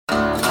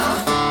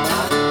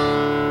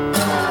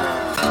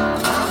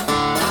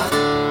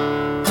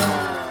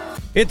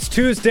It's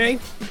Tuesday,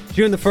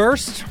 June the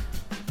 1st.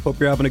 Hope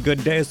you're having a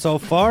good day so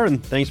far,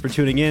 and thanks for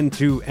tuning in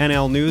to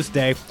NL News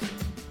Day.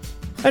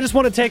 I just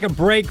want to take a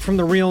break from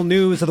the real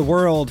news of the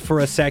world for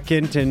a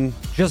second and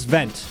just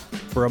vent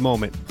for a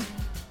moment.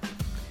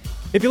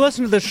 If you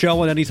listen to this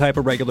show on any type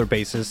of regular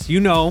basis, you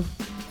know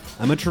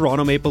I'm a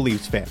Toronto Maple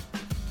Leafs fan.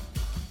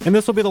 And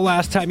this will be the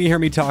last time you hear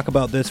me talk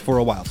about this for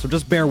a while, so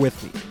just bear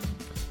with me.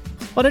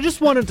 But I just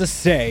wanted to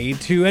say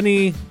to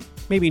any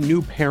maybe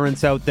new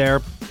parents out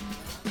there,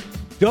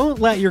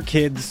 don't let your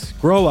kids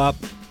grow up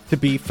to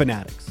be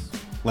fanatics.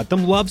 Let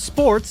them love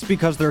sports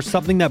because there's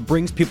something that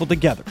brings people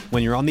together.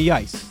 When you're on the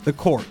ice, the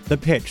court, the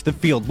pitch, the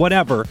field,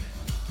 whatever,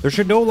 there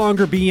should no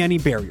longer be any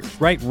barriers,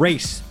 right?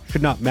 Race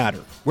should not matter.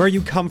 Where you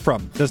come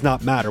from does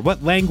not matter.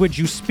 What language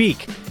you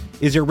speak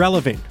is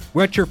irrelevant.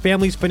 What your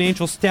family's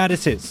financial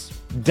status is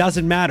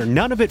doesn't matter.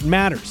 None of it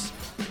matters.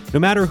 No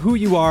matter who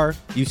you are,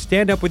 you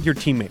stand up with your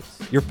teammates,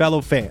 your fellow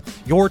fans,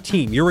 your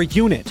team. You're a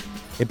unit.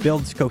 It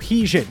builds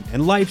cohesion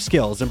and life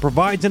skills and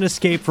provides an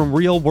escape from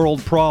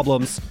real-world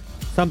problems,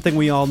 something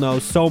we all know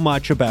so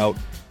much about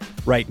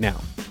right now.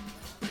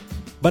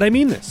 But I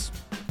mean this.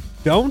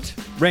 Don't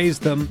raise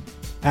them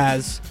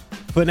as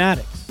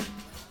fanatics.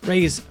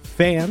 Raise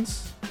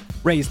fans,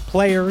 raise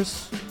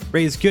players,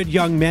 raise good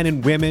young men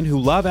and women who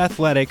love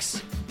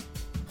athletics,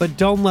 but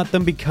don't let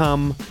them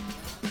become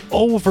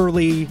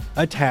overly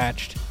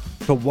attached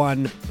to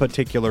one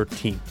particular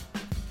team.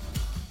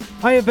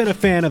 I have been a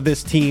fan of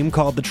this team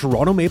called the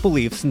Toronto Maple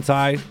Leafs since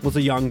I was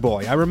a young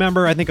boy. I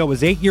remember, I think I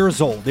was 8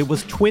 years old. It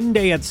was twin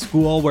day at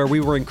school where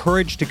we were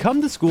encouraged to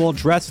come to school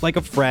dressed like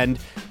a friend,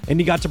 and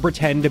you got to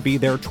pretend to be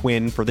their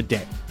twin for the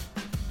day.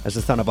 As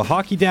the son of a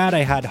hockey dad,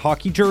 I had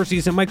hockey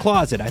jerseys in my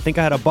closet. I think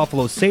I had a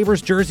Buffalo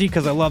Sabres jersey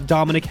because I love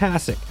Dominic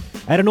Hasek.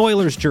 I had an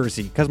Oilers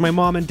jersey because my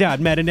mom and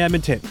dad met in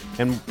Edmonton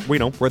and,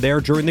 were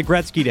there during the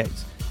Gretzky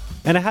days.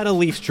 And I had a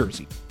Leafs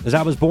jersey, as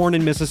I was born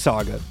in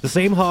Mississauga, the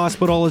same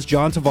hospital as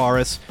John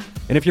Tavares,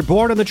 and if you're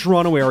born in the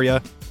Toronto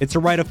area, it's a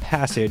rite of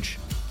passage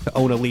to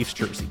own a Leafs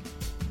jersey.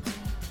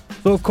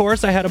 So of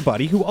course, I had a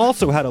buddy who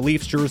also had a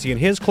Leafs jersey in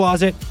his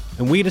closet,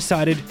 and we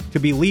decided to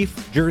be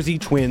Leaf jersey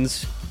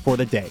twins for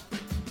the day.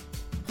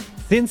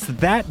 Since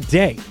that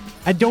day,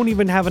 I don't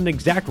even have an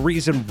exact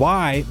reason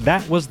why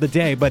that was the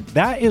day, but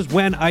that is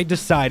when I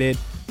decided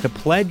to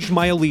pledge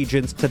my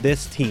allegiance to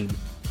this team,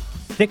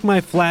 stick my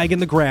flag in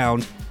the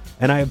ground,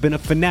 and I have been a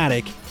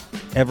fanatic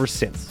ever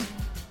since.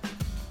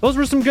 Those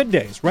were some good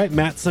days, right?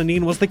 Matt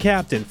Sundin was the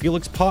captain.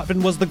 Felix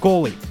Potvin was the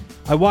goalie.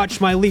 I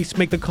watched my Leafs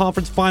make the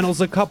conference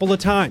finals a couple of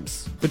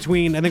times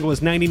between, I think it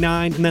was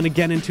 99 and then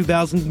again in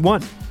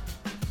 2001.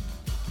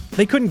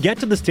 They couldn't get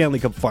to the Stanley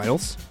Cup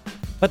finals,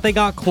 but they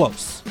got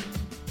close,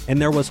 and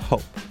there was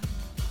hope.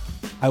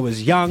 I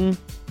was young.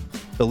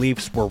 The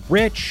Leafs were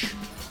rich.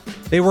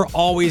 They were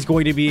always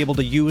going to be able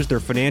to use their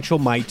financial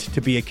might to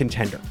be a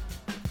contender.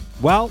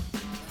 Well,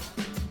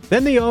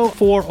 then the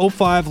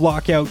 04-05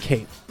 lockout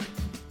came.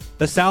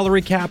 The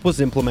salary cap was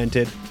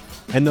implemented,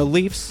 and the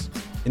Leafs,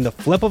 in the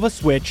flip of a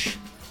switch,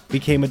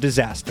 became a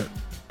disaster.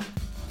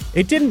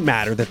 It didn't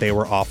matter that they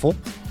were awful.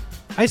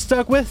 I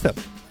stuck with them.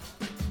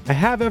 I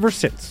have ever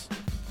since.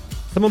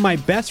 Some of my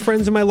best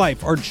friends in my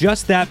life are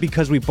just that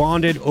because we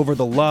bonded over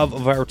the love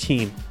of our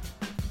team.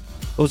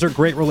 Those are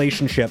great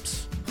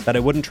relationships that I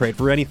wouldn't trade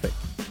for anything.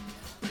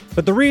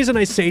 But the reason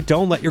I say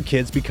don't let your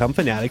kids become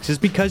fanatics is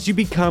because you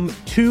become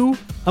too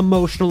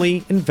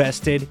emotionally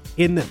invested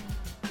in them.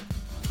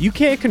 You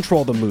can't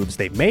control the moves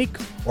they make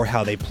or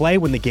how they play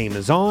when the game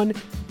is on.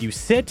 You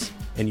sit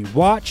and you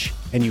watch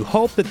and you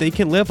hope that they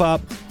can live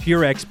up to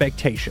your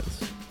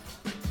expectations.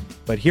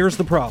 But here's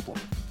the problem.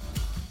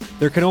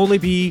 There can only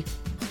be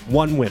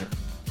one winner.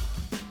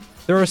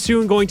 There are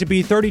soon going to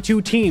be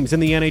 32 teams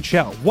in the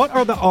NHL. What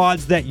are the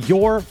odds that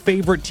your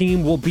favorite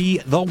team will be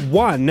the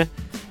one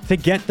to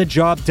get the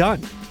job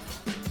done?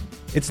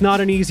 It's not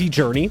an easy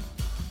journey,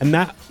 and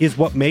that is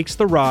what makes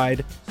the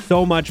ride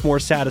so much more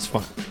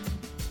satisfying.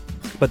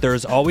 But there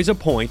is always a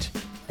point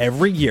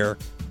every year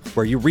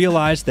where you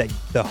realize that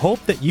the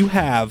hope that you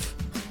have,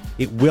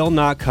 it will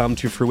not come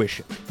to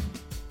fruition.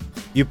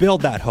 You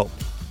build that hope.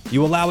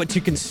 You allow it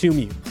to consume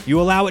you. You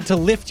allow it to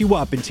lift you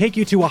up and take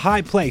you to a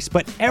high place.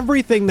 But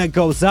everything that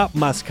goes up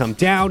must come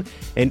down.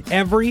 And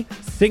every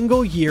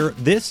single year,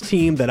 this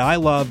team that I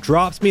love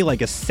drops me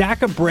like a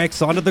sack of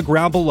bricks onto the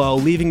ground below,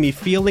 leaving me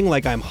feeling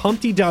like I'm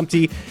Humpty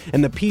Dumpty.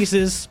 And the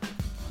pieces,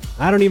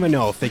 I don't even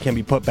know if they can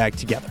be put back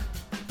together.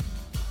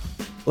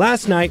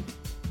 Last night,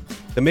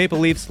 the Maple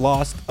Leafs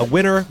lost a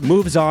winner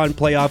moves on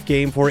playoff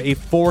game for a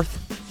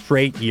fourth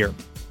straight year.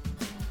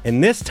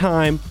 And this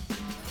time,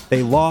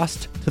 they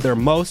lost to their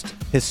most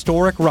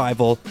historic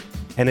rival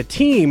and a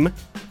team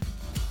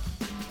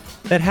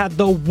that had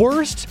the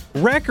worst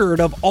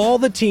record of all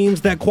the teams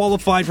that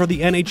qualified for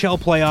the NHL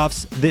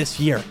playoffs this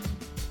year.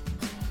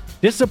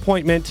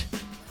 Disappointment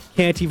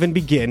can't even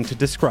begin to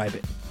describe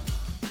it.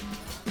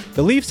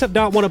 The Leafs have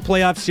not won a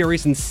playoff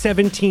series in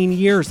 17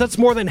 years. That's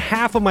more than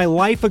half of my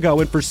life ago,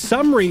 and for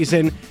some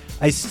reason,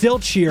 I still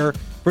cheer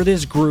for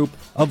this group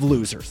of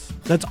losers.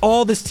 That's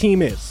all this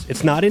team is.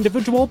 It's not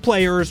individual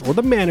players or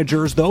the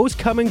managers. Those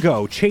come and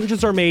go.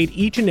 Changes are made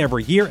each and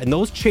every year, and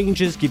those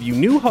changes give you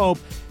new hope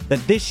that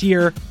this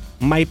year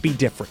might be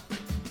different.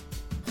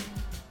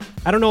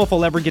 I don't know if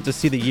I'll ever get to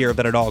see the year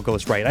that it all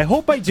goes right. I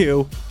hope I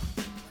do,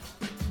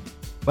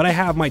 but I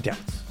have my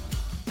doubts.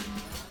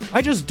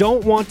 I just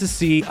don't want to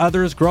see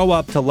others grow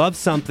up to love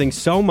something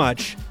so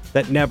much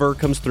that never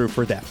comes through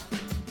for them.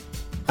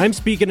 I'm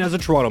speaking as a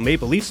Toronto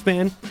Maple Leafs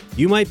fan.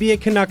 You might be a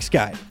Canucks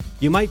guy.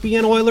 You might be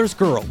an Oilers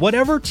girl.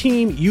 Whatever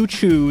team you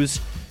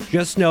choose,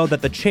 just know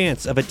that the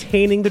chance of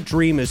attaining the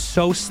dream is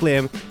so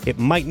slim, it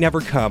might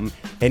never come.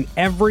 And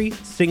every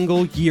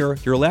single year,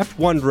 you're left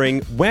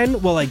wondering,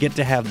 when will I get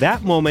to have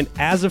that moment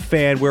as a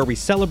fan where we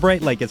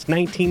celebrate like it's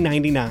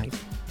 1999?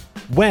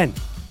 When?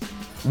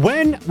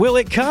 When will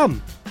it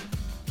come?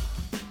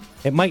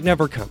 It might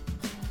never come.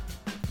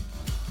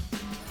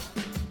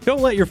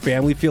 Don't let your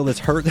family feel this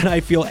hurt that I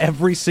feel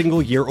every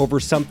single year over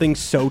something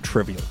so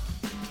trivial.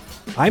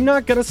 I'm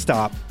not going to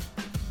stop,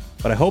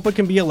 but I hope it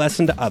can be a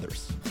lesson to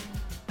others.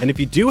 And if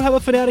you do have a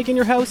fanatic in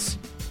your house,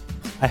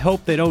 I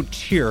hope they don't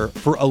cheer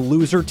for a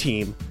loser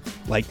team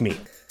like me.